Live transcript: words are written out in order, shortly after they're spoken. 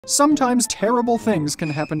Sometimes terrible things can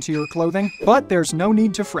happen to your clothing, but there's no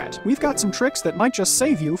need to fret. We've got some tricks that might just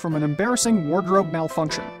save you from an embarrassing wardrobe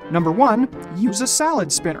malfunction. Number 1, use a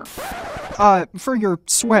salad spinner. For your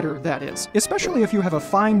sweater, that is. Especially if you have a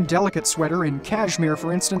fine, delicate sweater in cashmere,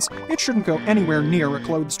 for instance, it shouldn't go anywhere near a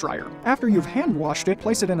clothes dryer. After you've hand-washed it,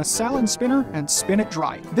 place it in a salad spinner and spin it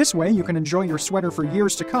dry. This way, you can enjoy your sweater for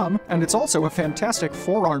years to come, and it's also a fantastic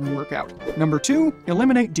forearm workout. Number 2,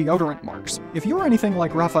 eliminate deodorant marks. If you're anything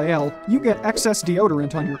like Raphael, you get excess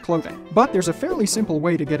deodorant on your clothing. But there's a fairly simple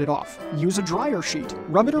way to get it off. Use a dryer sheet.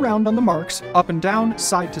 Rub it around on the marks, up and down,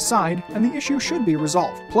 side to side, and the issue should be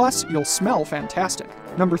resolved. Plus, you'll smell fantastic.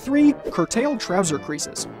 Number 3, curtail trouser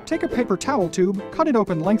creases. Take a paper towel tube, cut it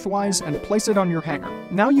open lengthwise, and place it on your hanger.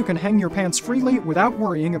 Now you can hang your pants freely without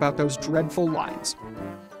worrying about those dreadful lines.